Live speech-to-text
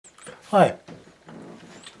Hi,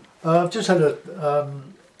 I've just had a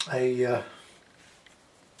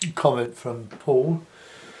comment from Paul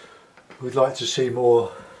who would like to see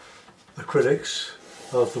more acrylics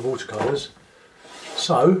of the watercolours.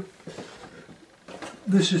 So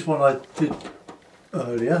this is one I did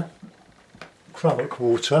earlier, Crummock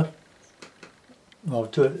Water. I'll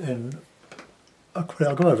do it in acrylic.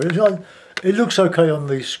 I'll go over it. It looks okay on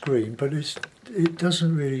the screen, but it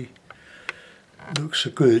doesn't really look so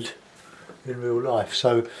good in real life,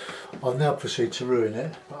 so I'll now proceed to ruin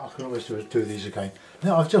it, but I can always do these again.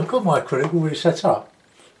 Now I've just got my acrylic already set up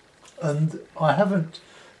and I haven't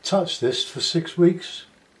touched this for 6 weeks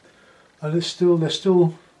and the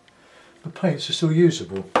paints are still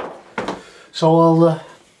usable. So I'll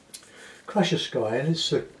crash a sky, and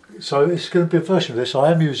so it's going to be a version of this.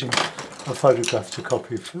 I am using a photograph to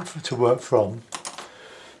copy to work from,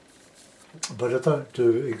 but I don't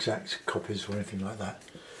do exact copies or anything like that.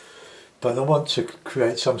 But I want to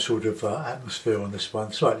create some sort of atmosphere on this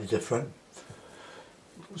one, slightly different.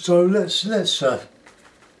 So let's. I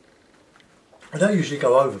don't usually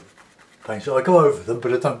go over paints. I go over them,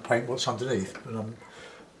 but I don't paint what's underneath. And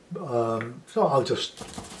so I'll just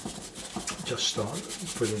start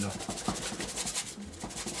putting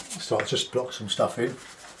just block some stuff in,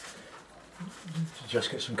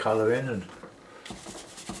 just get some colour in, and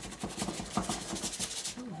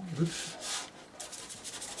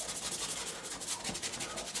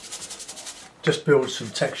just build some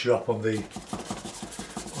texture up on the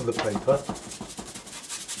paper.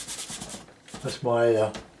 That's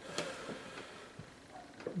my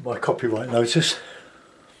my copyright notice.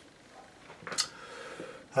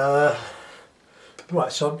 Right,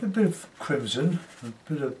 so a bit of crimson, a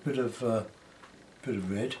bit of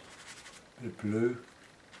red, bit of blue,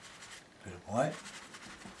 bit of white.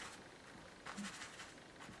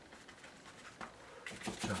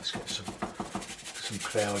 Let's get some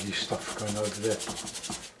cloudy stuff going over there.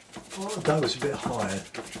 Oh, that was a bit higher,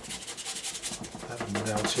 that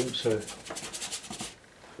mountain, so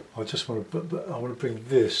I just want to bring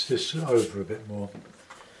this over a bit more.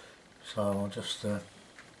 So I'll just bit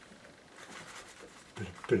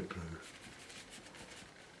of blue.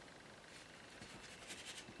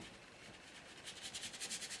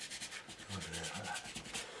 Over there, like that.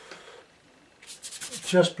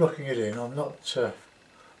 Just blocking it in. I'm not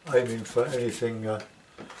aiming for anything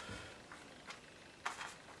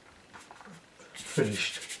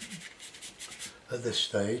finished at this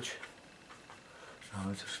stage.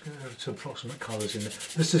 I'll just get some approximate colours in there.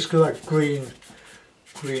 This is like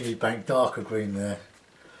greeny bank, darker green there.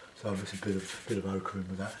 So there's a bit of ochre in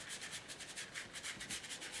with that.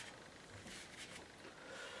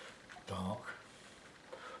 Dark,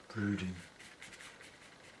 brooding.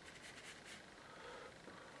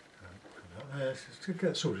 There, just to get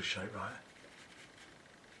that sort of shape right.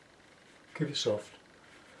 Keep it soft.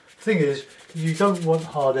 The thing is, you don't want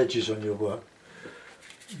hard edges on your work.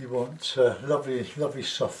 You want lovely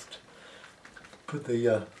soft. Put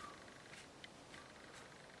the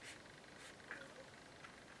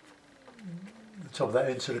top of that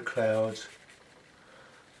into the clouds,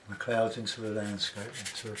 and the clouds into the landscape.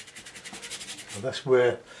 So that's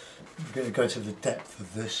where I'm going to go to the depth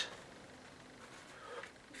of this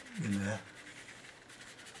in there.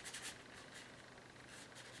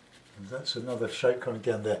 And that's another shape coming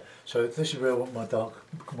down there. So this is where I want my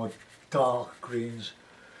dark greens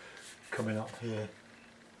coming up here.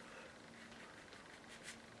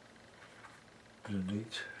 Bit of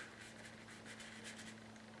neat.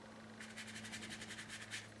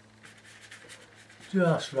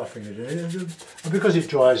 Just roughing it in, and because it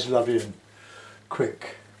dries lovely and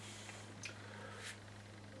quick.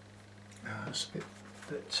 It's a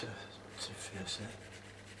bit too fierce there.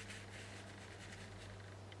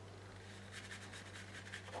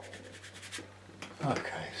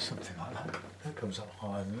 Okay, something like that. That comes up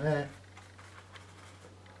higher than there.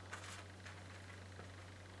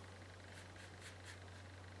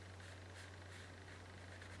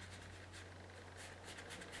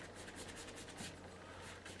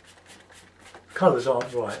 Colours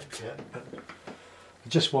aren't right yet, but I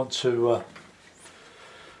just want to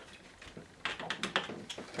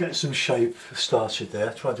get some shape started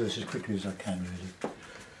there. Try to do this as quickly as I can, really.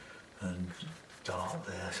 And dark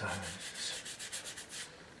there, so it's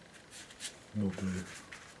more blue.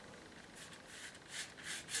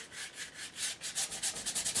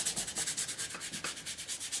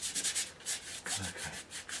 Okay,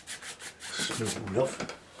 smooth it all off.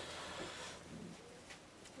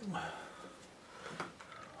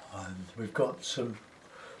 And we've got some,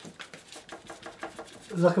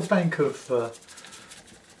 like a bank of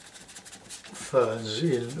ferns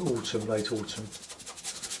in autumn, late autumn.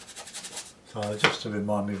 So just to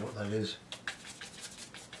remind me what that is.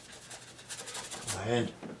 And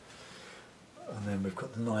then we've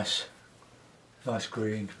got the nice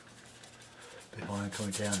green behind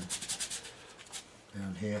coming down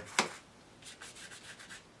here.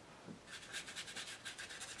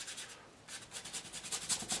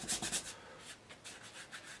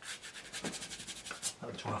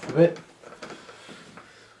 That'll dry off a bit.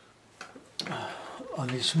 I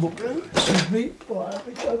need some more blue, excuse me. Right,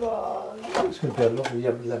 it's going to be a lot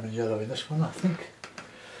of lemon yellow in this one, I think.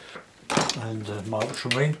 And my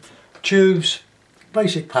ultramarine tubes,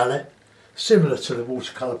 basic palette, similar to the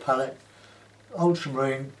watercolour palette.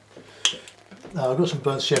 Ultramarine, I've got some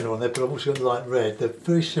burnt sienna on there, but I've also got light red. They're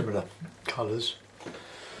very similar colours.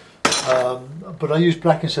 But I use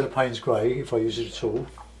black instead of Payne's grey if I use it at all.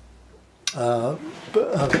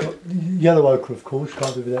 But I've got yellow ochre, of course,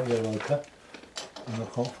 can't do without yellow ochre. And I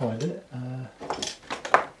can't find it.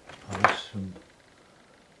 There's some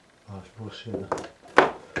raw sienna. I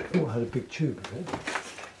thought I had a big tube of it.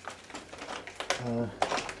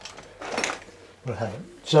 But I haven't.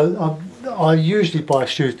 So I usually buy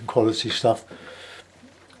student quality stuff.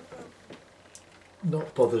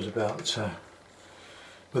 Not bothered about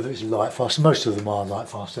whether it's light fast. Most of them are light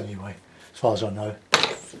fast anyway, as far as I know.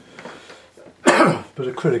 But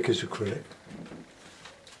acrylic is acrylic.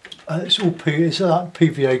 It's all it's like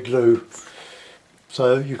PVA glue,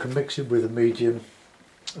 so you can mix it with a medium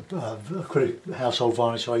acrylic household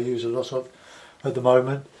varnish I use a lot of at the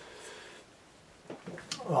moment.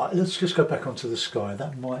 Right, let's just go back onto the sky.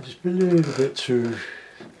 That might just be a little bit too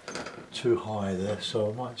high there, so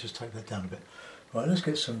I might just take that down a bit. Right, let's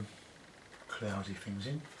get some cloudy things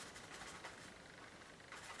in.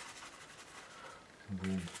 Some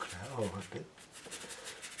warm cloud. Oh, a bit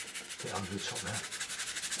over the top there.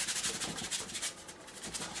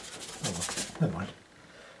 Oh well, never mind.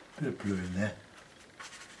 Bit of blue in there.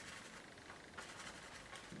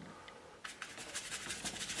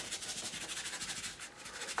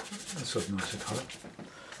 That's a nicer colour.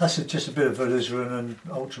 That's just a bit of alizarin and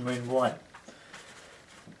ultramarine white,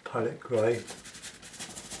 palette grey.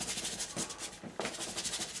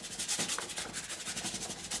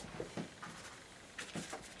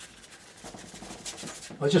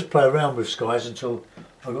 I just play around with skies until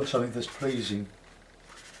I've got something that's pleasing.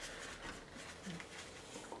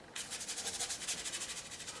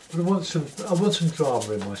 But I want some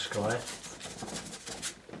drama in my sky.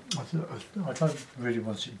 I don't really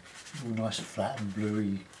want it all nice flat and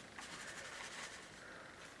bluey.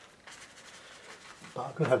 But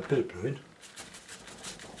I've got to have a bit of blue in.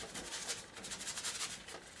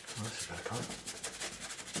 Oh, that's a better colour.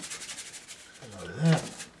 Over there.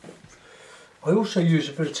 I also use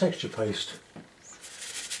a bit of texture paste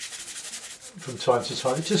from time to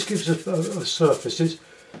time. It just gives a surface.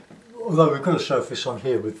 Although we've got a surface on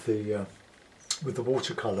here with the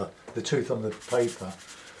watercolour, the tooth on the paper,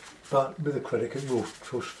 but with acrylic it will of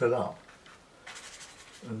course fill up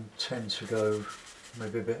and tend to go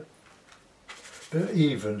maybe a bit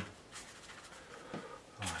even.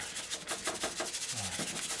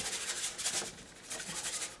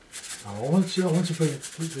 I want to bring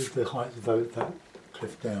the height of that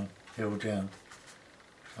cliff down, hill down.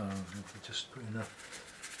 Just put enough,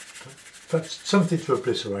 but something to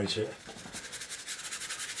obliterate it.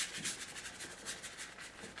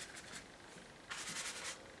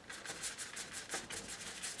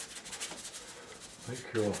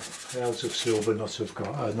 Make your clouds of silver, not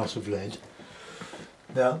of lead.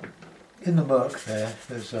 Now, in the murk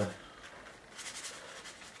there's a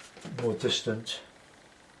more distant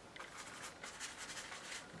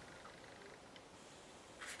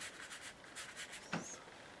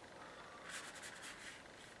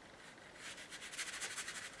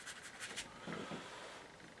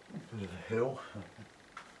bit of a hill,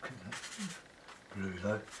 blue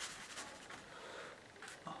though.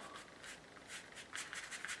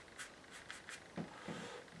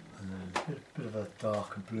 And then a bit of a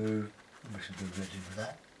darker blue, we should do red in with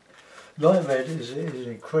that. Light red is an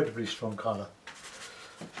incredibly strong colour,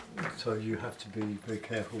 so you have to be very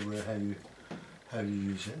careful with how you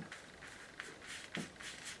use it.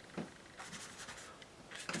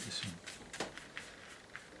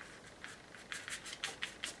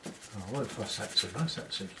 I won't fuss that too much,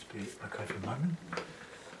 that seems to be okay for the moment. A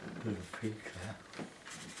bit of a peak there.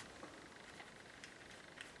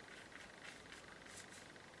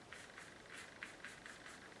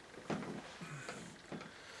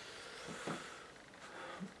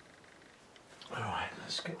 Alright,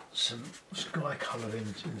 let's get some sky colour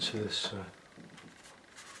into this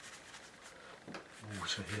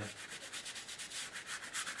water here.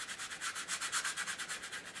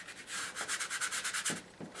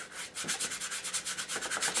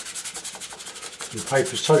 The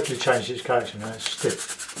paper's totally changed its character now, it's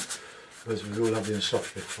stiff, whereas it was all lovely and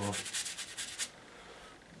soft before.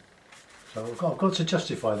 So I've got to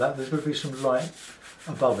justify that. There's going to be some light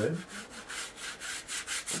above it,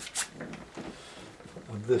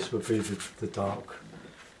 and this would be the dark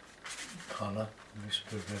colour. This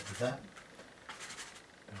would be red with that,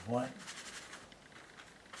 bit of white.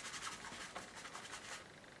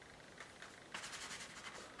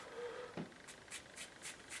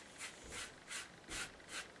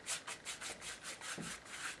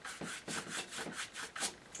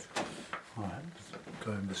 Right,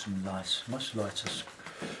 going with some nice, much lighter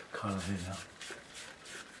colour here now.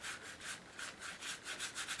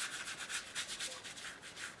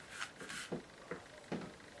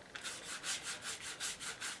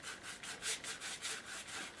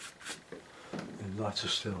 And lighter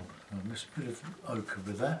still. Just a bit of ochre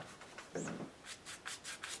with that.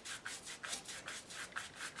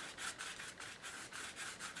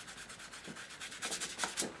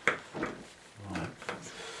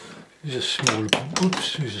 Use a smaller,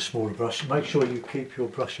 use a smaller brush. Make sure you keep your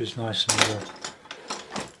brushes nice and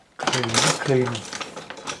clean.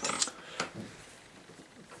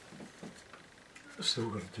 Still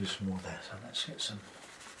got to do some more there, so let's get some.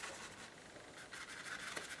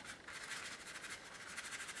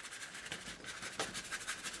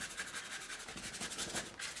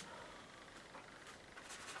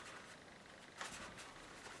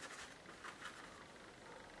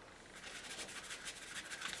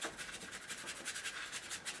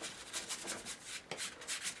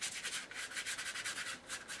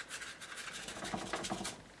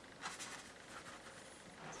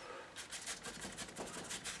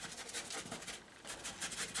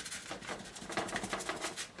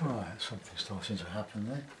 Right, something's starting to happen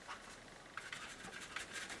there.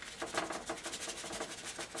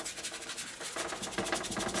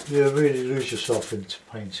 You really lose yourself into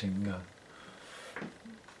painting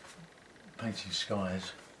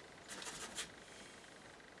skies.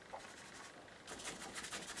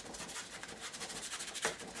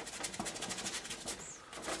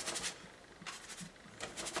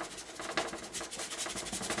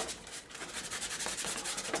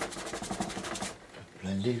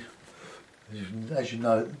 Blended. As you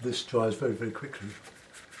know, this dries very, very quickly.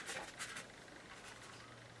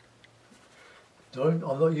 I'm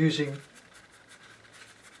not using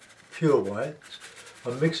pure white.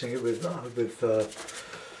 I'm mixing it with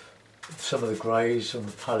some of the greys on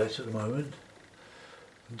the palette at the moment,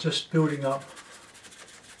 and just building up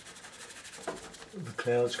the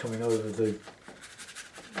clouds coming over the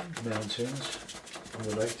mountains and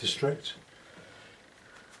the Lake District.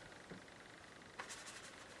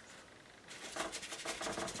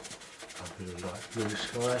 A bit of light blue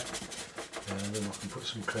sky, and then I can put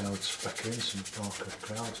some clouds back in, some darker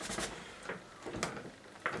clouds.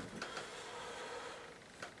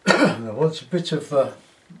 I want a bit of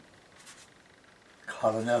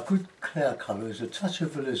colour now. Good clear colour is a touch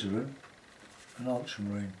of alizarin and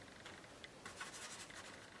ultramarine.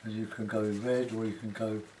 And you can go red or you can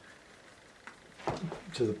go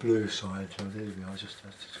to the blue side. So there we are, just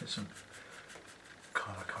get some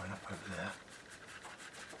colour coming up over there.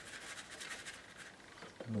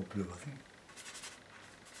 More blue, I think.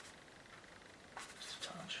 Just a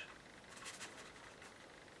touch.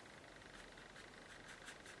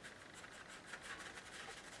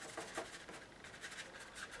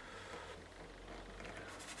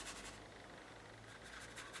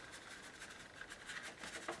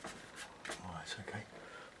 Right, okay.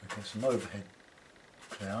 We've got some overhead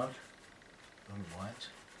cloud, a little white.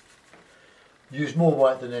 Use more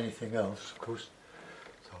white than anything else, of course.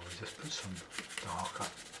 So we'll just put some darker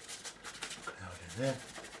cloud in there.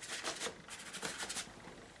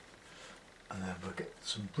 And then we'll get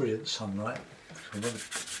some brilliant sunlight. So we want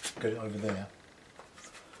to get it over there.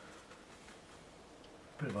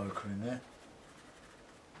 Bit of ochre in there.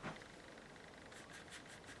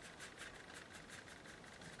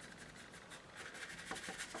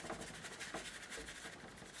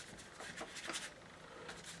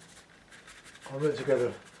 I went to get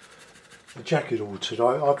a jacket altered.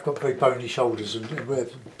 I've got very bony shoulders, and where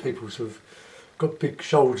people sort of got big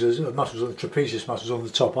shoulders, muscles, on trapezius muscles on the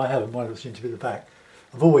top. I haven't, mine seem to be at the back.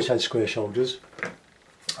 I've always had square shoulders,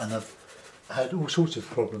 and I've had all sorts of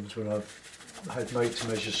problems when I've had made to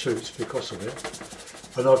measure suits because of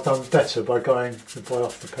it. And I've done better by going to buy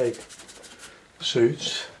off the peg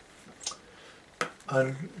suits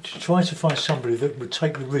and trying to find somebody that would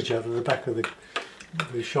take the ridge out of the back of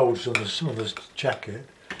the shoulders on the jacket.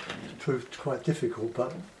 It proved quite difficult,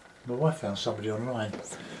 but my wife found somebody online,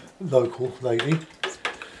 local lady,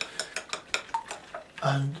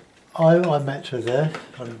 and I met her there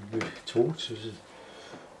and we talked. She's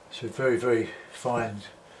a very, very fine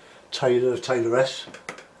tailoress.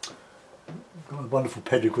 Got a wonderful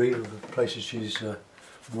pedigree of the places she's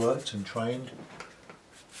worked and trained,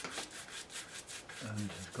 and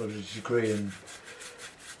got a degree in,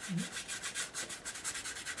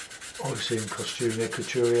 obviously, in costume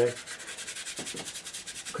couture,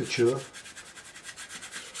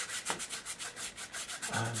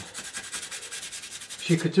 and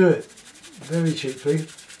she could do it very cheaply.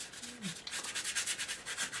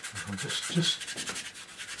 I'm just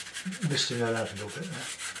misting that out a little bit there.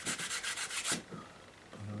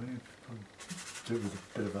 Do it with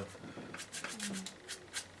a bit of a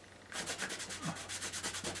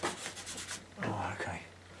okay.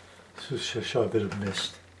 So show a bit of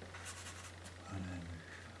mist, and then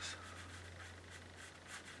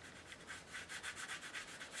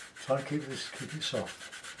try to keep it soft.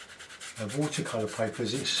 Watercolour paper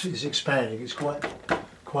is expanding. It's quite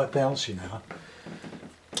bouncy now.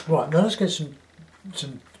 Right, now let's get some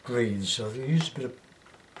greens. So I use a bit of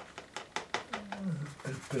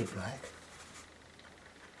black.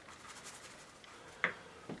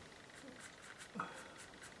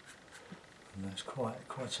 And that's quite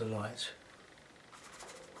a light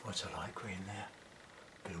green there.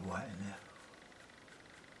 A bit of white in there.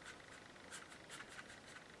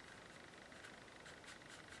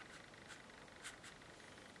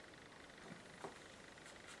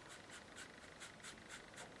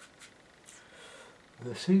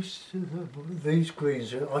 These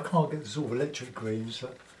greens, I can't get the sort of electric greens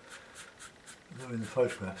that are in the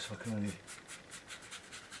photographs. I can only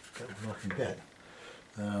get what I can get.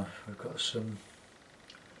 We've got some,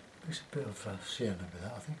 there's a bit of sienna with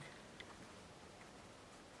that, I think,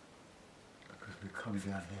 because we're coming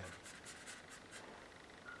down here.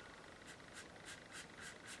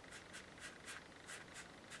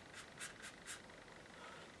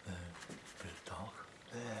 A bit of dark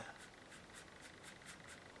there.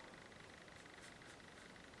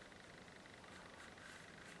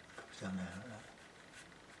 Down there like that.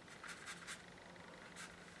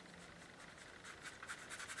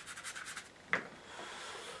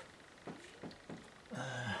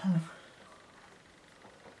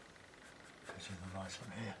 Goes in the light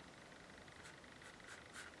from here.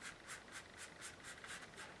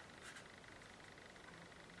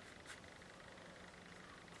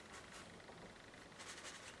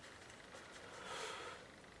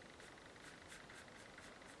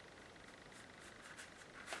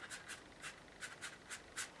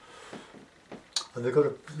 And they've got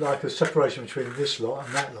like a separation between this lot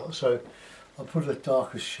and that lot, so I'll put a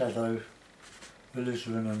darker shadow,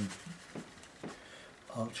 alizarin and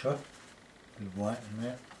ultra, a bit of white in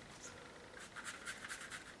there.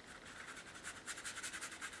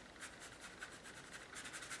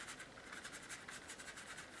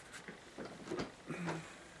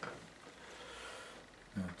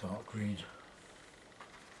 Now dark green.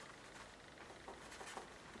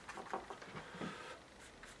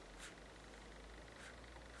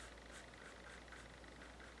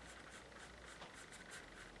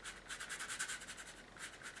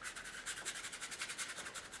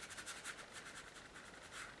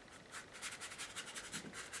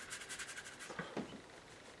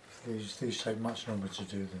 These take much longer to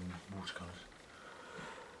do than watercolours.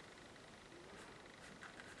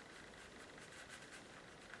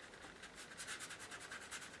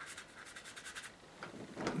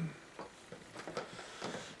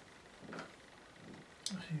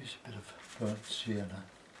 Let's use a bit of burnt sienna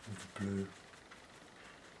with the blue.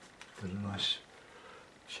 Got a nice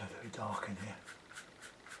shadowy dark in here.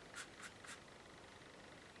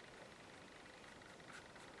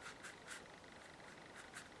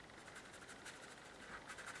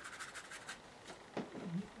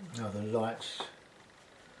 Now the light's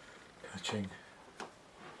catching.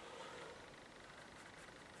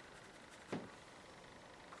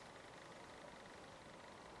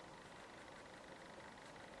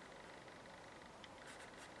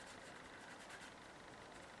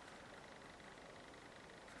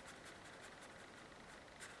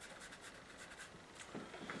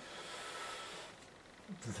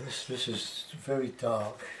 This is very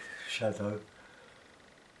dark shadow.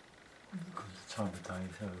 Because of the time of day,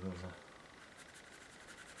 so we've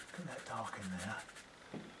got that dark in there.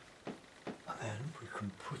 And then we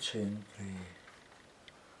can put in the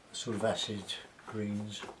sort of acid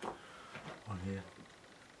greens on here.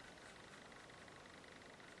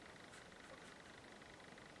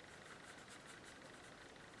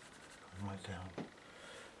 Right down.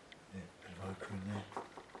 Yeah, a bit of ochre in there.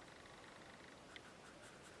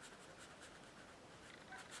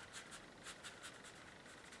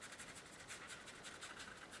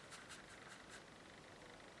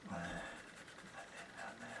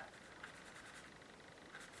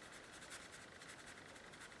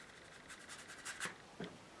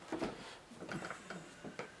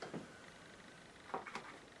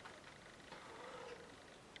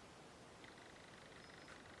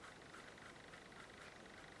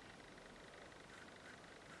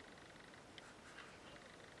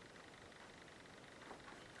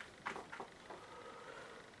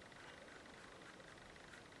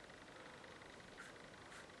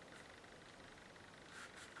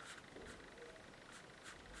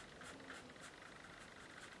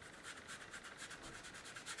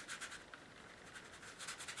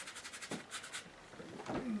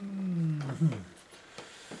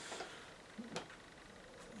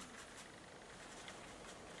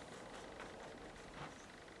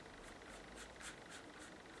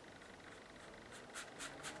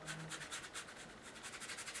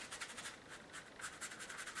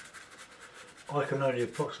 I can only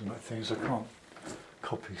approximate things, I can't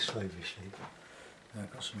copy slavishly. Now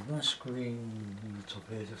I've got some nice green on the top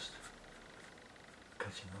here, just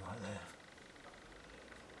catching the light there.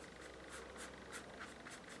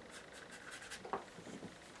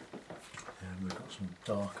 And we've got some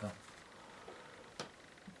darker,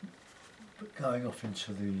 but going off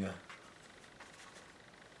into the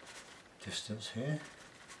distance here.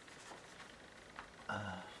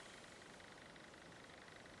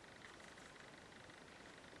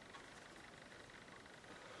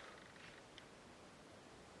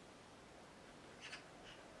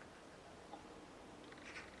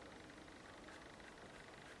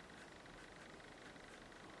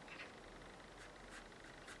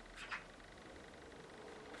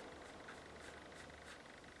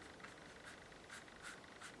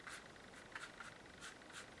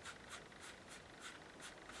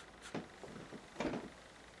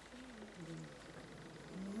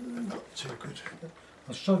 Too good.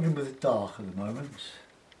 I'm struggling with the dark at the moment.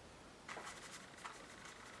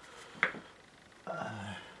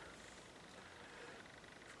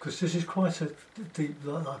 Because this is quite a deep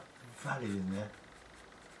like valley in there.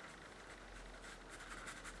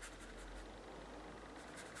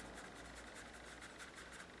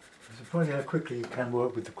 It's surprising how quickly you can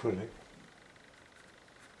work with acrylic.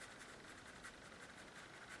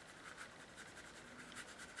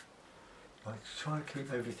 I try to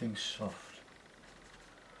keep everything soft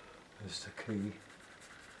is the key.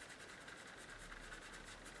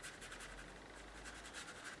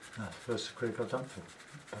 That's the first acrylic I've done for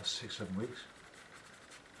about 6-7 weeks,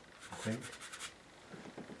 I think.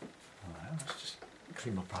 Alright, let's just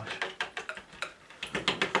clean my brush.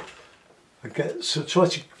 So try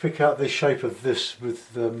to pick out the shape of this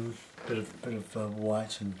with a bit of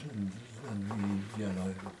white and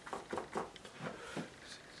yellow.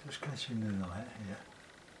 Just catching the light here.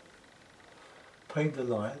 Paint the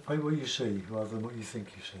light, paint what you see rather than what you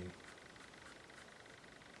think you see.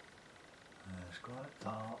 It's quite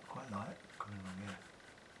dark, quite light coming along here.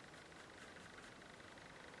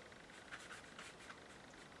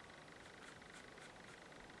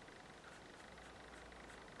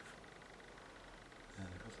 And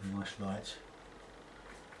I've got the nice light.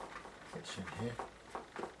 Gets in here.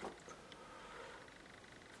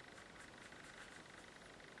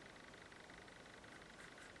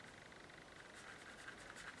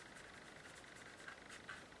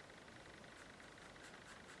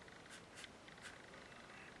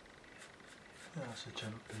 That's a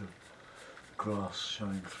gentle bit of grass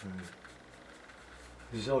showing through.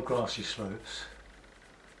 These are grassy slopes.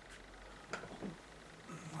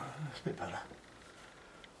 That's a bit better.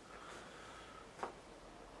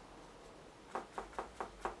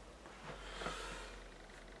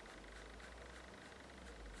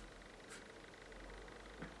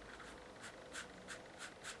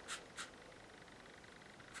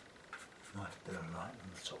 Nice bit of light on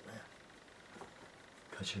the top there,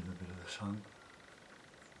 catching a bit of the sun.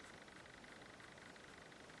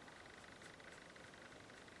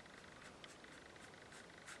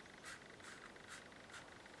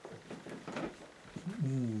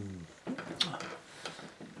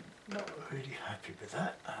 Not really happy with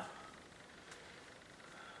that.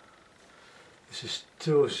 This is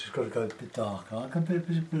still just got to go a bit darker. I can put a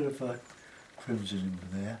bit of crimson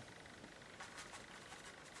in there.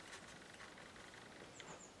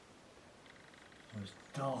 It's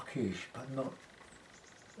darkish, but not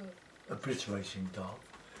obliterating dark.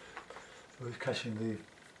 So it's catching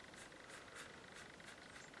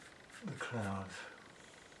the clouds.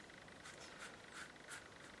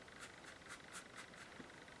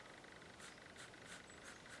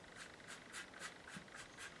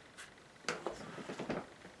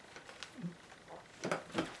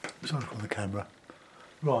 Sorry on the camera.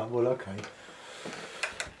 Right, well, okay.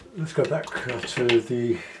 Let's go back to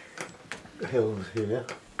the hills here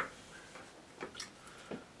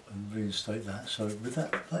and reinstate that. So with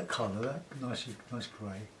that colour, that nice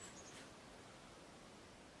grey.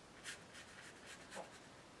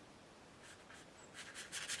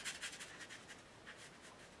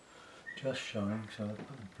 Just showing, so I put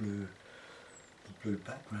the blue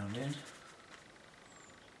background in.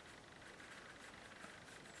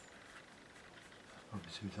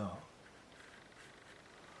 Probably too dark.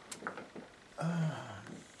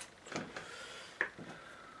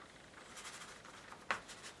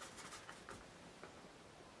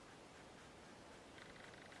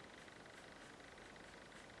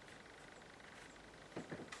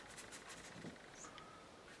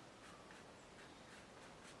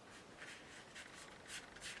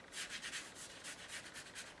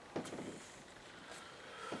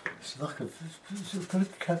 It's like I've got to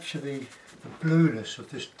capture the the blueness of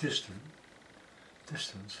this distance.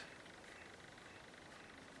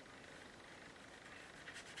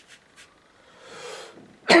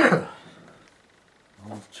 I'll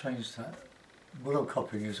change that. What I'm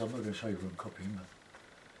copying is, I'm not going to show you what I'm copying,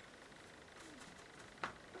 but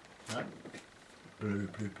that blue,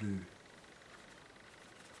 blue, blue.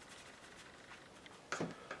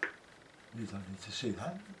 You don't need to see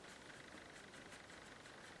that.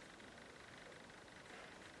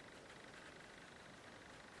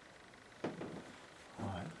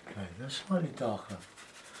 Right, okay, that's slightly darker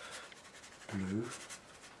blue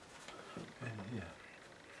in here.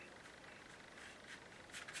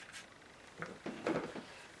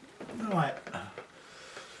 Right,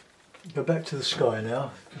 go back to the sky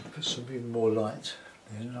now, put some even more light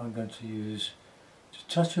in. I'm going to use a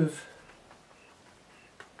touch of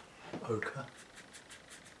ochre.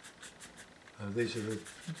 These are the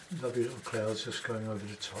lovely little clouds just going over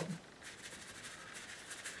the top.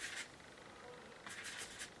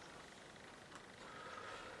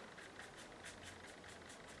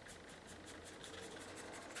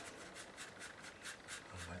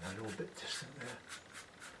 I'll make that a little bit distant there.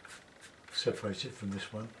 Separate it from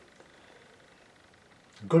this one.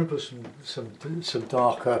 I've got to put some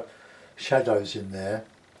darker shadows in there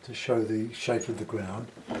to show the shape of the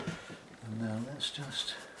ground. And now let's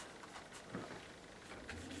just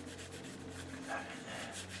get that in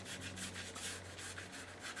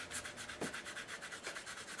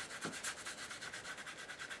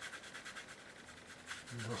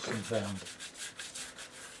there. Lost and found.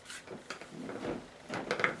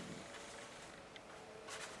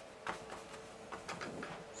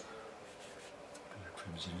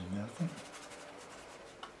 Crimson in there, I think.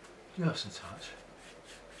 Just a touch.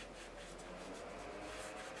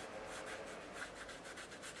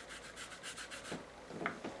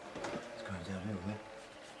 It's going downhill there.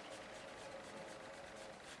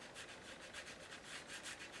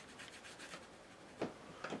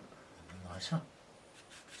 And lighter.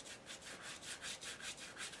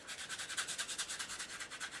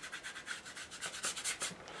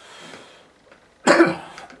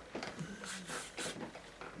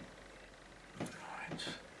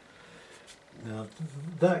 Now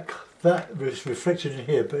that is reflected in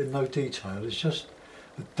here, but in no detail. It's just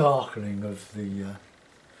the darkening of the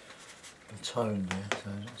tone there. So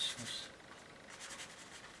that's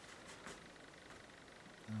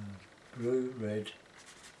blue, red.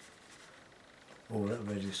 Oh, that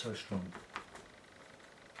red is so strong.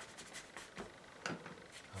 Oh,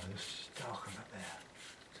 let's darken that there,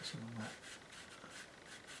 just along that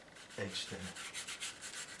edge there.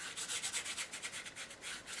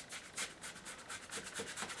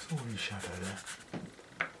 All in shadow there.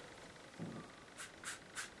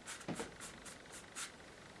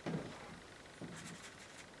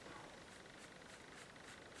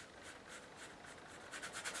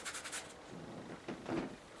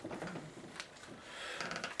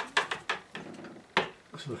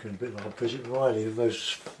 It's looking a bit like Bridget Riley.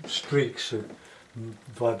 Those streaks are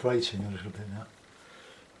vibrating a little bit now.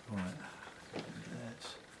 Right.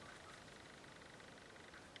 That's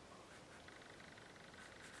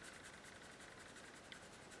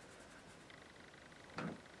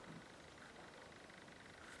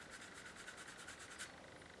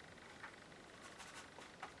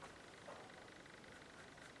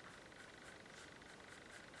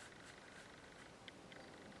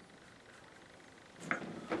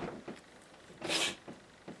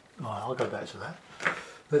Right, I'll go back to that.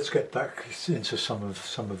 Let's get back into some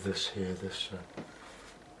of this here. This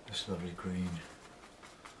lovely green.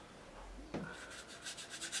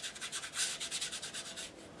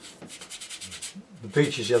 The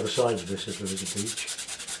beach is the other side of this, if there is a beach.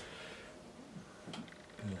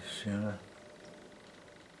 Sienna.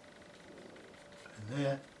 And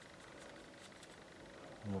there.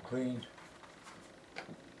 More green.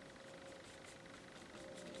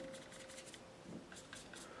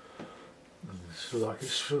 So like it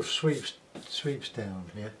sort of sweeps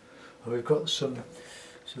down here, and we've got some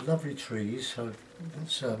lovely trees. So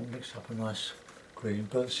let's mix up a nice green,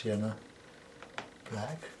 burnt sienna,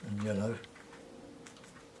 black and yellow.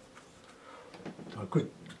 So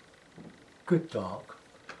good dark.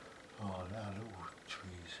 Oh, our little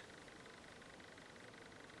trees.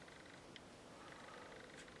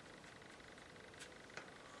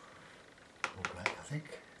 All black, I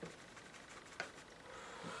think.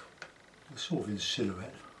 Sort of in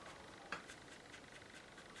silhouette.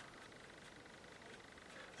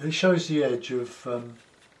 And it shows the edge of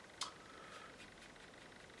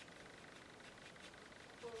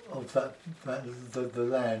the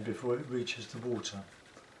land before it reaches the water.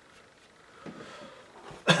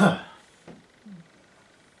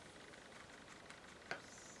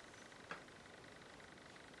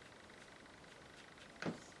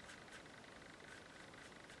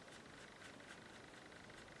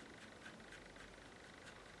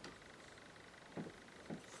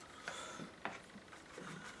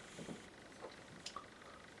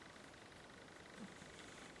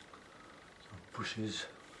 bushes.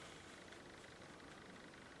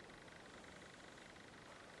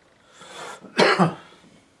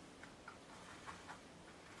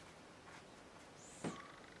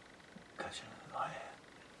 Catching the light.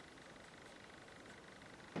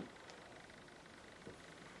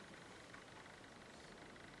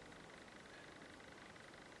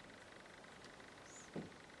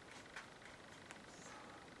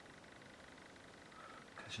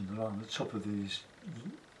 Catching the light on the top of these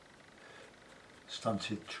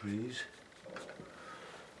stunted trees.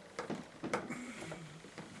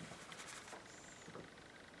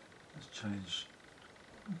 Let's change.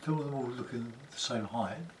 Do them all looking the same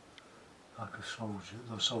height, like a soldier,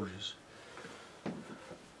 those soldiers. And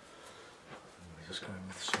we're just going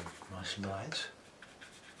with some nice light,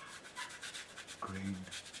 green.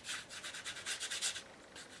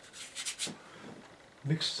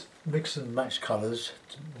 Mix and match colours.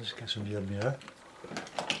 Let's get some yellow.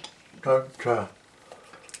 Don't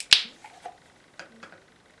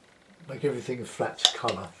make everything a flat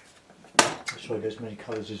colour. Try to get as many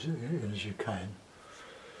colours as you can.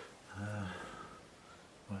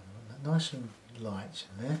 Right, nice and light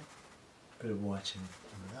in there. A bit of white in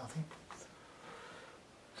there, I think.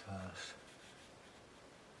 Just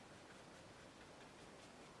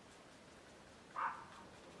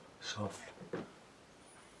soft.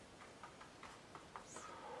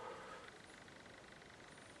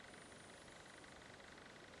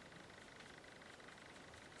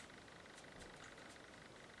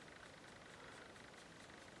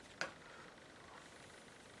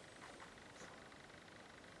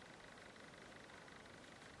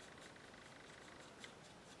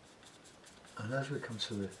 And as we come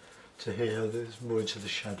to here, there's more into the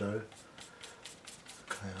shadow,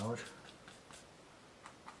 cloud.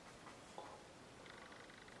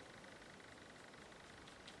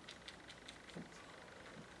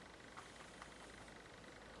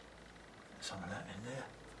 Some of that in there.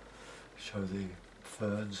 Show the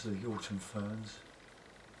ferns, the autumn ferns.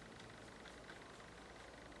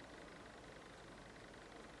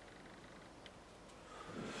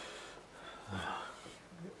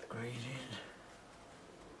 Get the green in.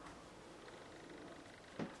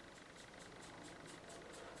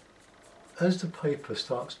 As the paper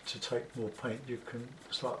starts to take more paint, you can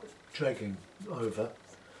start dragging over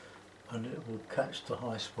and it will catch the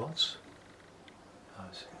high spots. Oh,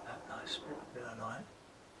 see that nice bit of light.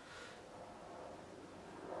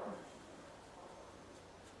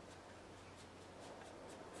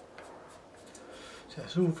 So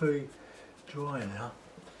it's all very dry now.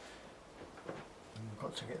 And we've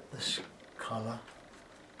got to get this colour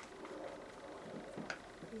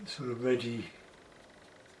sort of ready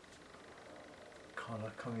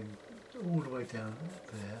colour coming all the way down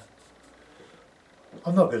there.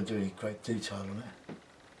 I'm not going to do any great detail on it.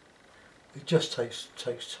 It just takes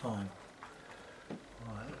time.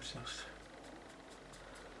 Right, let's just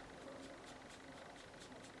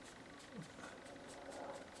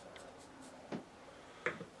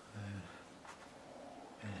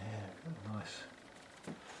nice.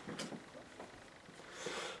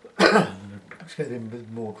 Let's get in a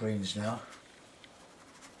bit more greens now.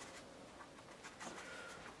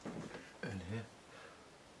 In here.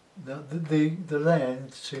 Now the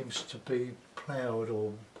land seems to be ploughed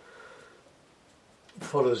or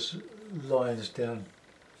follows lines down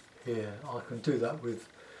here. I can do that with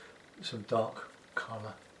some dark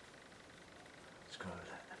colour. Let's go with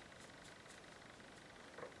that.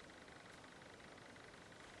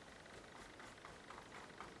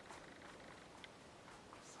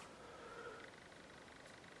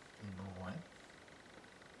 More white.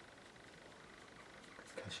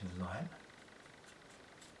 Catching light.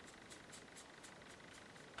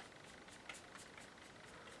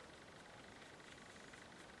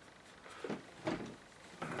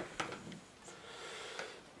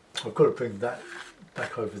 I've got to bring that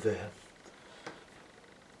back over there.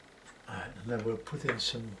 Right, and then we'll put in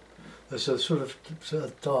some, there's a sort of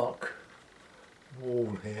dark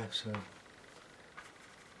wall here, so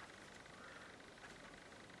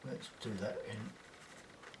let's do that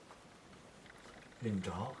in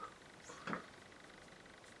dark.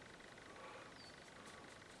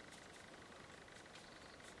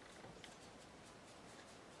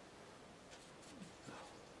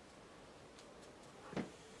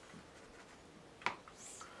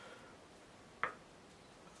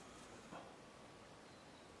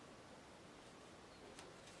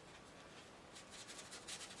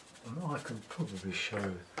 I can probably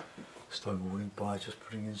show stone walling by just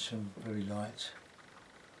putting in some very light.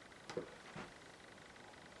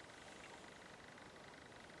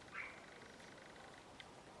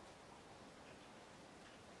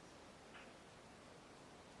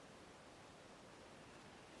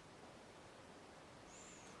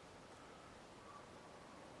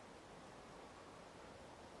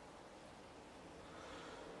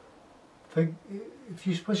 I think if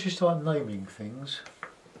you once you start naming things,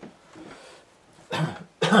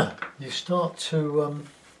 you start to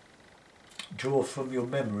draw from your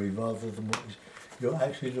memory rather than what you're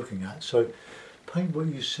actually looking at. So paint what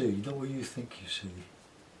you see, not what you think you see.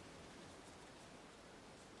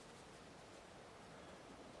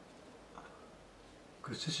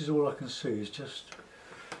 Because this is all I can see is just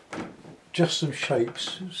some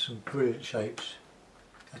shapes, some brilliant shapes,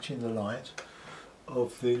 catching the light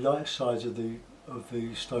of the light sides of the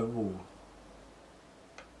stone wall.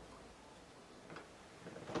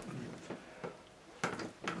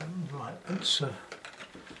 Right, let's let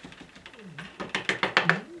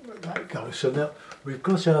that go. So now we've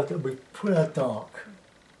put our dark.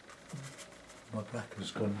 My black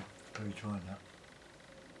has gone very dry now.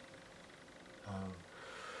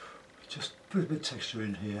 Just put a bit of texture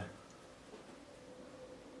in here.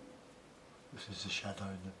 This is the shadow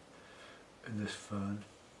in this fern,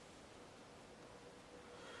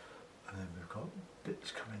 and then we've got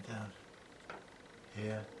bits coming down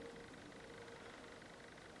here.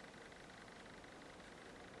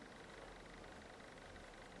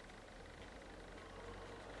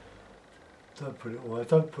 Don't put it all. I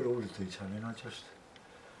don't put all the detail in. I just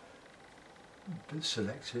a bit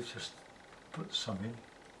selective. Just put some in.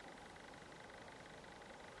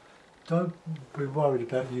 Don't be worried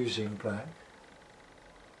about using black.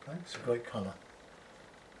 Black's a great colour.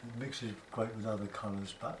 It mixes great with other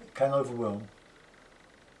colours, but it can overwhelm.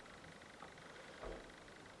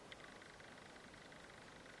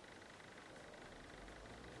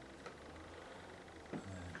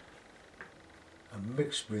 And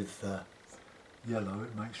mixed with yellow,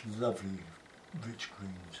 it makes lovely rich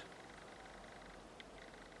greens.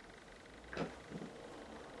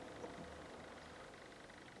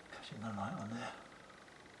 Catching the light on there.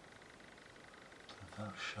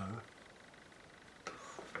 That'll show.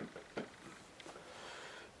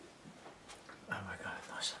 And we're going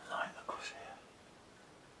nice and light across here.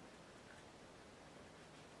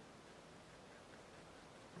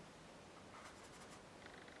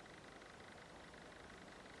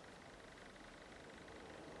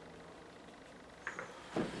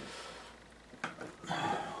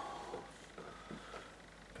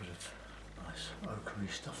 Bit of nice ochre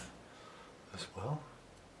stuff as well.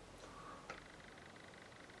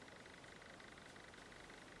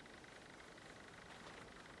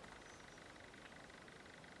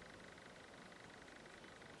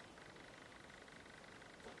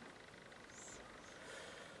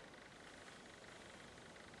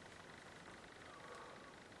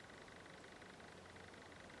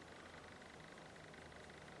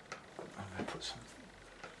 Put some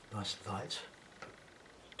nice light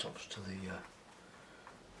tops to the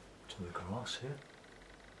grass here.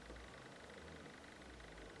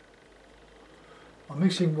 I'm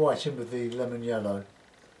mixing white in with the lemon yellow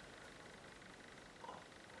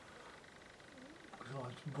because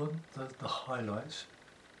I want the highlights.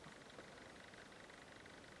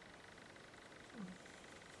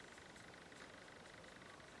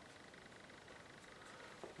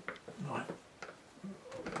 Right.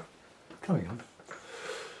 Coming on.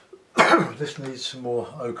 This needs some more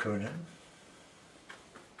ochre in it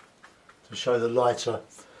to show the lighter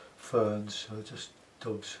ferns, so just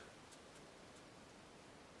dabs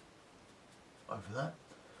over that.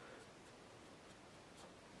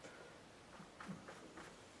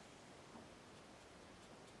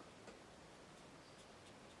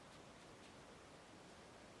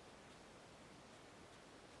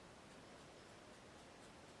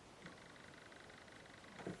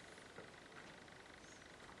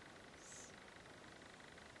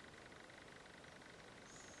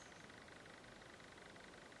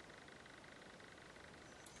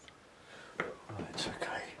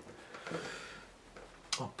 Okay,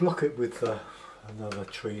 I'll block it with another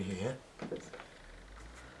tree here.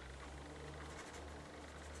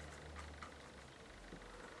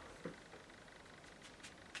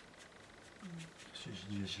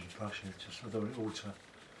 Just use the brush here, just I don't want it all to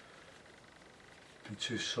be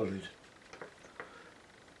too solid.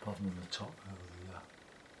 Apart from the top over the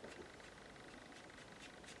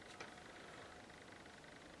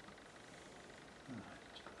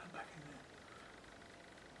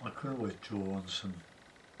I can always draw on some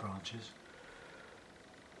branches.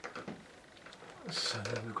 So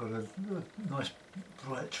then we've got a nice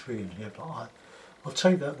bright tree in here, but I'll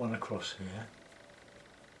take that one across here.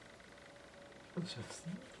 So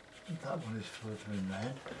that one is further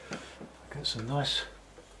inland. I'll get some nice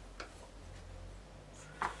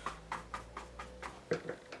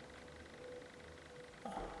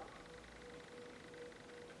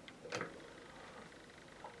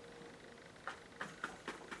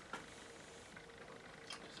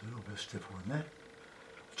on there.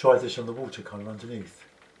 Tried this on the watercolour underneath.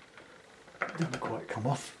 Didn't quite come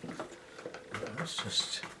off. But let's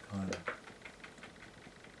just kind of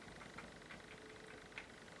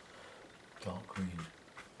dark green,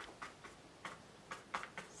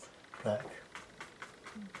 black,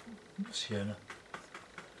 sienna,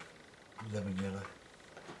 lemon yellow.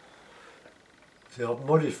 See, I've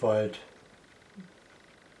modified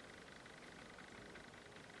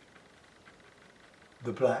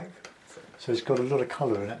the black, so it's got a lot of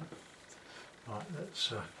colour in it. Right,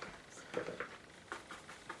 let's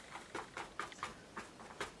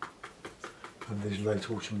and these late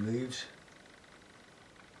autumn leaves.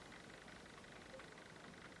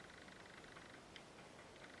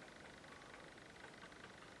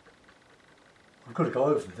 I've got to go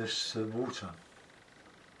over this water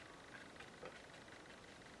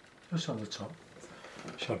just on the top,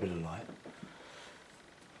 show a bit of light,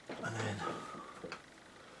 and then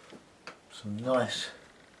some nice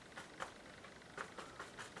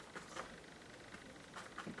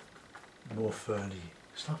more ferny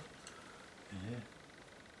stuff in here.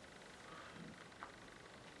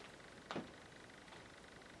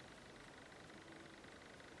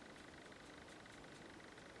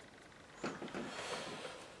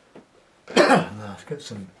 Now let's get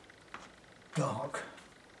some dark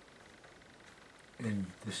in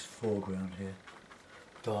this foreground here,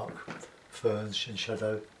 dark ferns and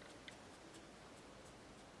shadow.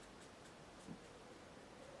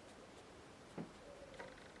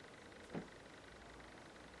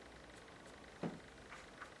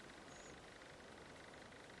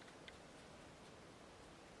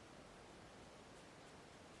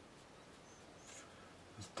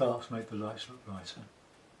 The darks make the lights look brighter.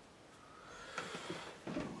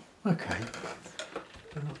 Okay,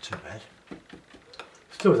 they're not too bad.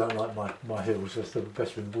 Still don't like my hills, they're still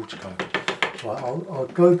better in watercolour. Right, I'll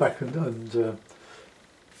go back and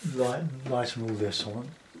lighten all this on.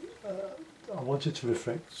 I wanted to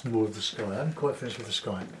reflect some more of the sky. I haven't quite finished with the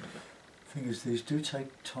sky. The thing is, these do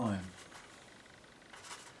take time.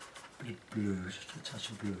 A bit of blue, just a touch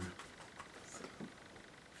of blue.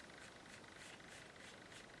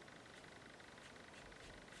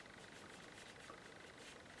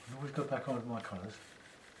 I always go back on with my colours.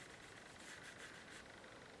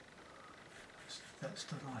 That's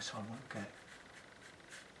the light I won't get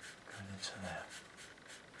going into there.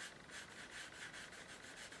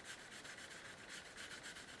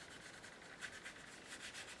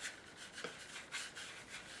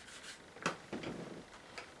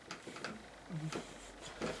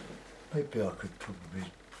 Maybe I could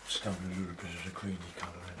probably stumble a little bit of a greeny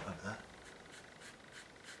colour in like that.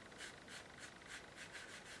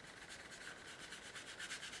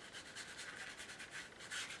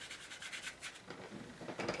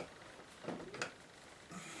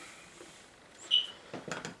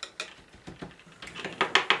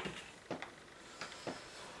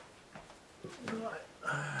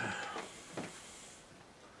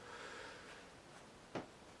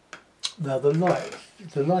 Now the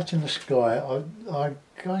light in the sky, I'm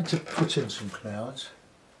going to put in some clouds,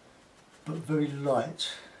 but very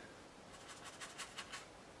light.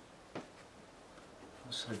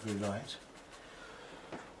 I'll say very light.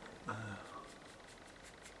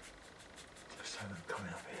 Just have them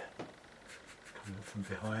coming up here, coming up from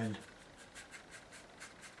behind.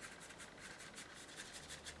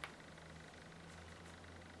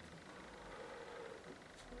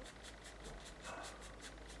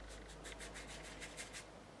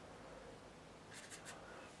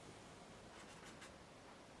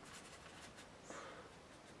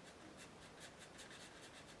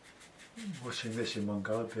 Watching this in one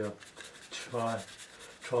go, I'd be able to try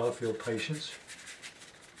for your patience.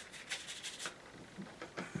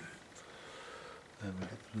 Then we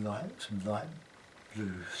get some light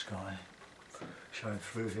blue sky showing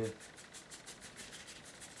through here.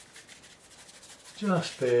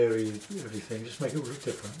 Just vary everything, just make it look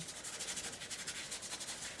different.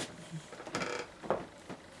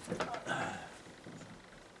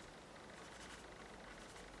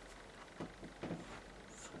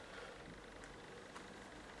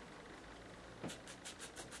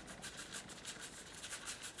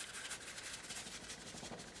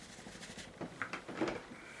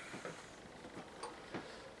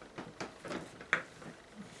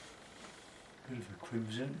 Bit of a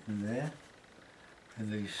crimson in there, in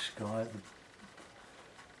the sky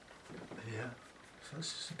here. So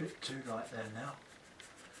that's just a bit too light there now.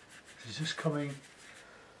 It's just coming,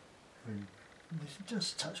 there's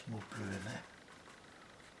just a touch more blue in there.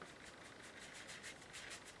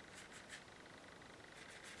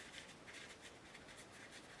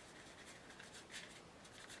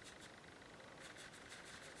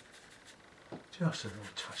 Just a little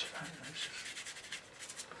touch of that.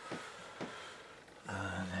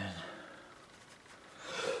 And then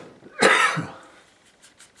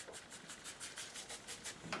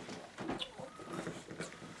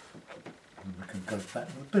and we can go back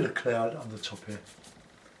with a bit of cloud on the top here.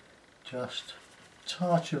 Just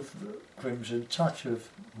touch of crimson, touch of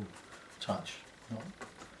touch, not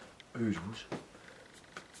oodles.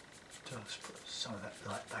 Just put some of that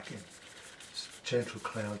light back in. It's a gentle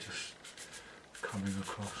cloud just coming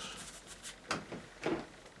across.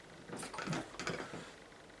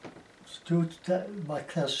 Still, my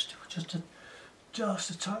clouds still just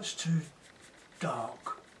a touch too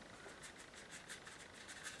dark.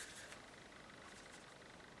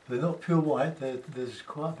 They're not pure white. There's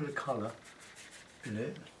quite a bit of colour in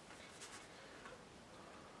it.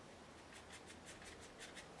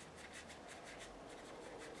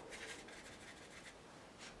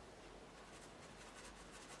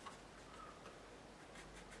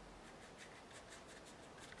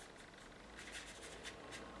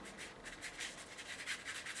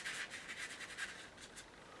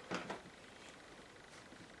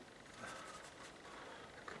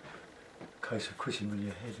 Case of quitting with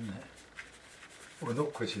your head, isn't it? Or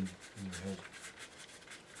not quitting in your head.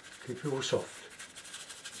 Keep it all soft.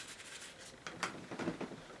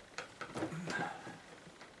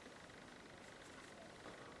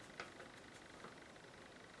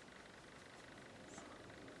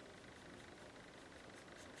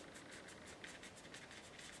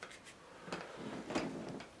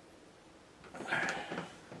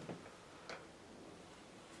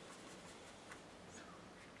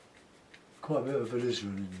 Quite a bit of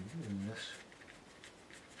alizarin in this.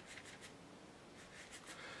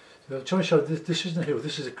 So I'm trying to show this isn't a hill,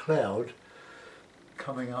 this is a cloud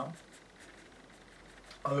coming up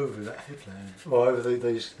over that headland, or over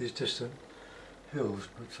these distant hills,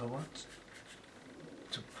 but I want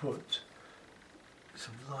to put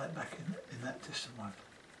some light back in that distant one.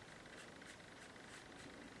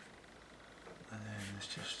 And then it's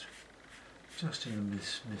just in the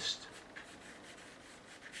mist.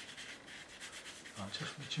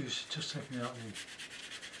 Just reduce, just taking out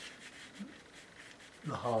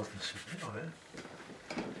the hardness of it.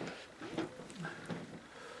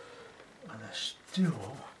 And there's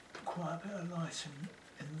still quite a bit of light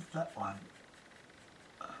in that one.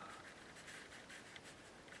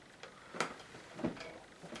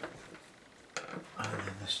 And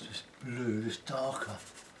then there's this blue, this darker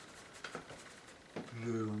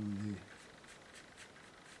blue on the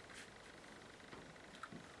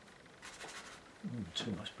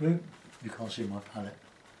too much blue, you can't see my palette.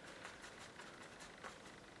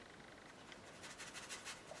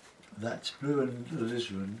 That's blue and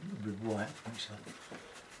alizarin with white makes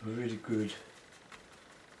a really good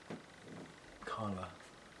colour.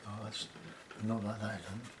 Oh, that's not like that,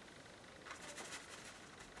 isn't it?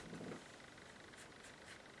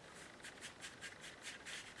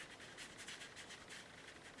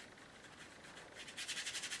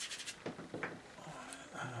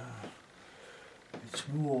 It's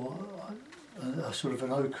more a sort of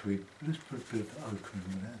an ochre. Let's put a bit of ochre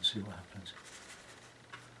in there and see what happens.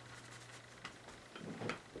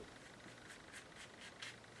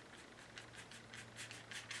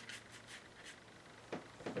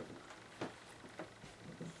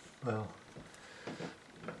 Well,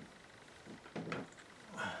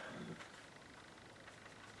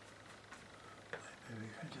 maybe we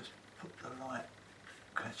can just put the light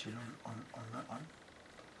catching on that one.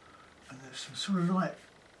 And there's some sort of light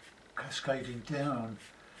cascading down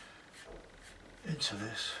into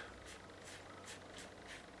this.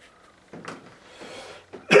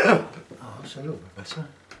 Oh, that's a little bit better.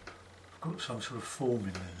 I've got some sort of form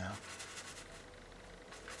in there now.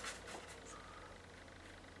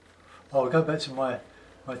 Oh, I'll go back to my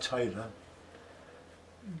tailor.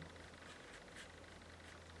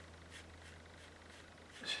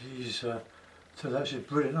 She's actually a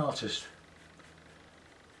brilliant artist.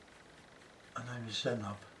 Her name is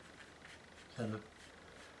Zenab.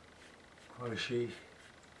 Where is she?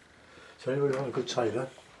 So anybody want a good tailor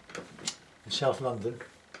in South London,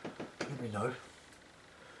 let me know.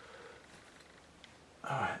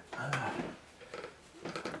 Alright.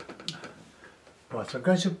 Right, so I'm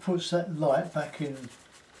going to put that light back in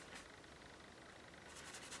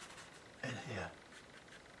here.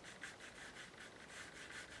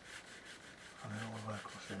 And then all the way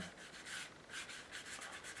across there.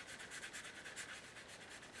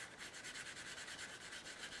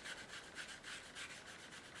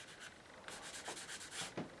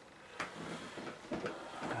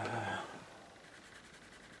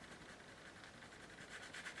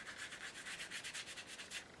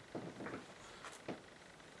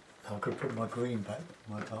 I could put my green back,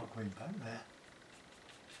 my dark green back there.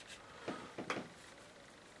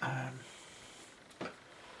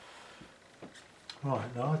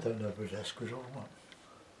 Right, now I don't know whether that's good or what.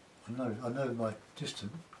 I know my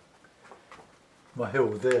distance, my hill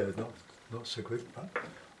there, not so good, but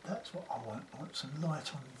that's what I want. I want some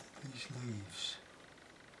light on these leaves.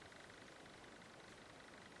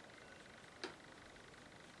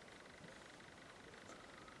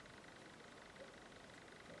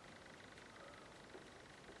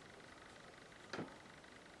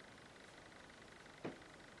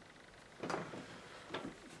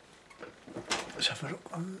 Let's have a look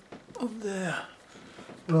on there.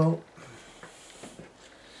 Well,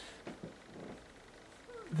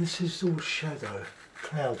 this is all shadow,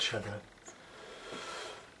 cloud shadow.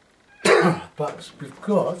 But we've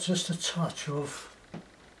got just a touch of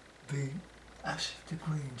the acid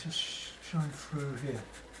green just showing through here.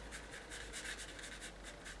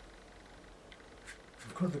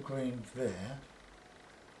 We've got the green there.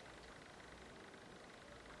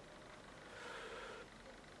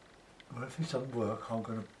 Well, if this doesn't work, I'm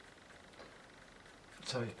going to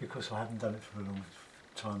say it's because I haven't done it for a long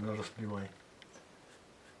time and I lost my way.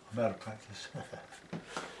 I'm out of practice.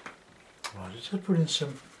 Right, let's just put in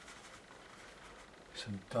some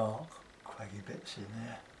dark, craggy bits in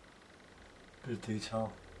there. Bit of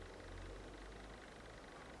detail.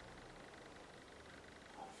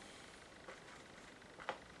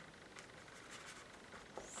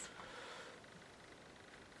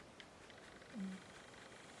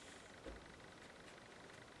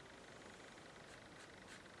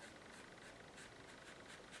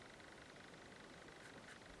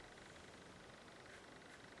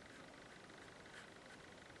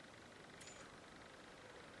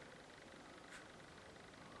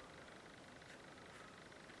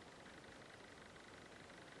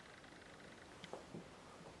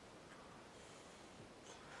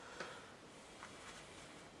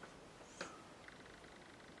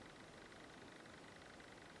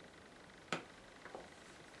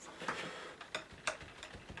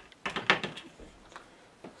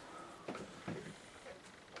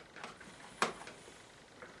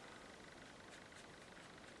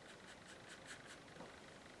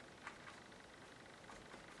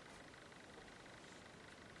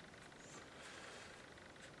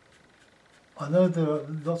 I know there are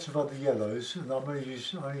lots of other yellows, and I'm only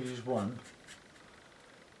use one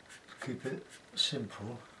to keep it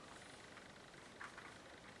simple.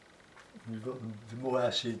 You've got the more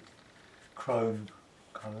acid chrome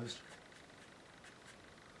colours.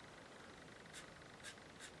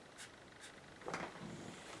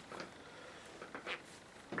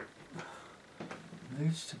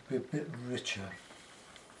 Needs to be a bit richer.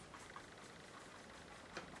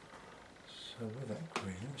 So with that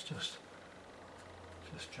green, let's just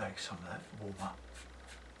drag some of that warmer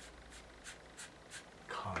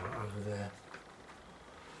colour over there.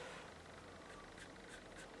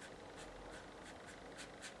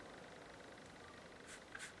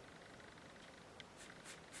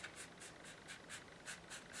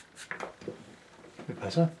 A bit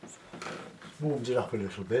better. Warms it up a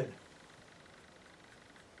little bit.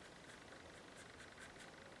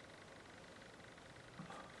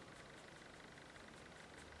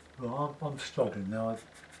 Well, I'm struggling now.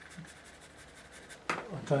 I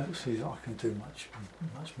don't see that I can do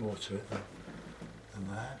much more to it than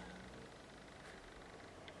that.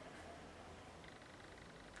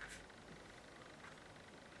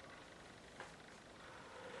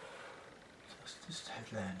 Just this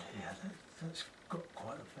headland here, that's got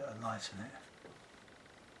quite a bit of light in it.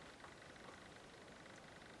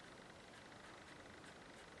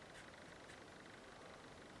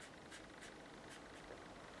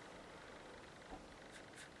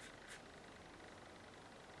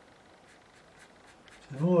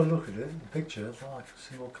 The more I look at it, the picture, the more I can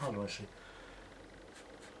see more colour I see.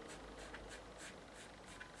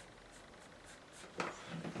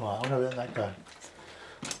 Right, I'm going to let that go.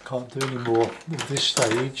 Can't do any more at this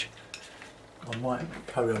stage. I might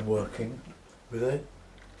carry on working with it.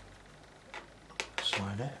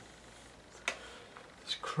 Sign it.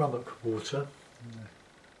 It's Crummock Water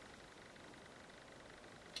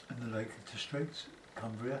in the Lake District,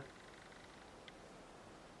 Cumbria.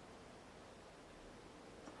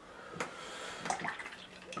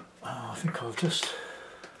 I think I'll just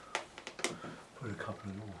put a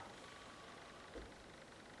couple of more.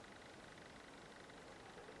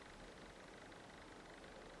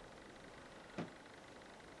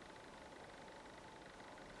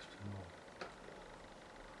 Just a more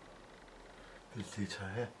bit of detail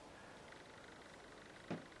here.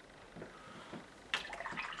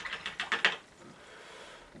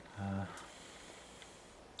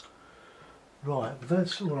 Right, but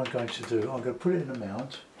that's all I'm going to do. I'm going to put it in a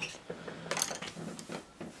mount.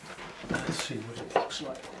 Let's see what it looks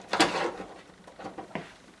like.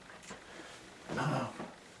 If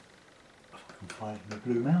I can find the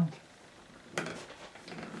blue mount.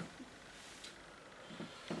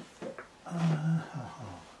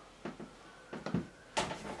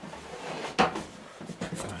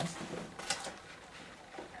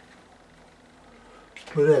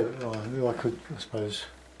 Well, there, I could, I suppose,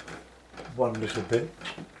 one little bit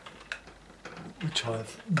which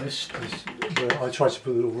I've missed is where I tried to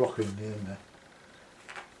put a little rock in the end there,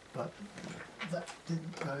 but that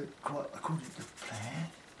didn't go quite according to plan.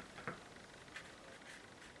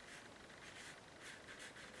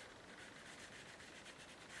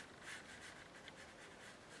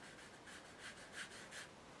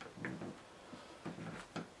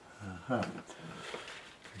 I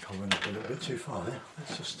think I went up a little bit too far there.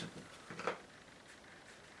 Let's just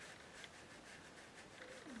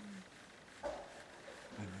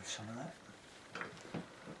remove some of that.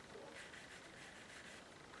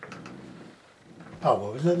 Oh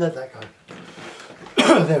well, let that go.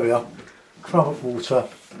 There we are. Crummock Water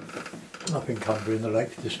up in Cumbria in the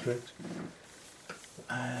Lake District.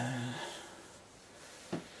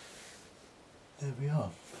 There we are.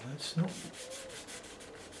 That's not.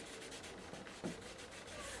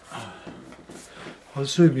 I'll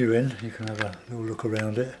zoom you in, you can have a little look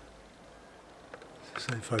around it.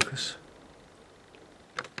 Stay focus.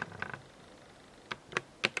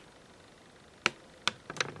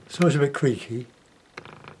 So it's a bit creaky.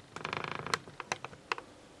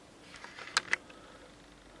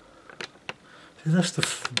 See, that's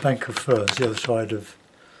the bank of firs, the other side of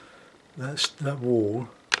that wall.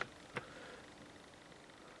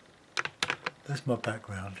 That's my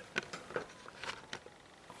background.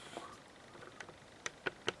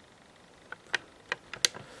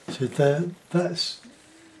 So that's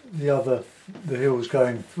the hills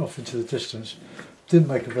going off into the distance. Didn't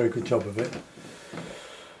make a very good job of it.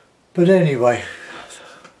 But anyway,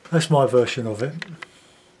 that's my version of it.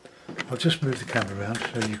 I'll just move the camera around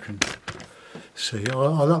so you can see.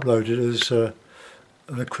 I'll upload it as an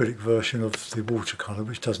acrylic version of the watercolour,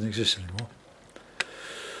 which doesn't exist anymore.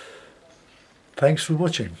 Thanks for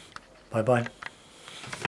watching. Bye bye.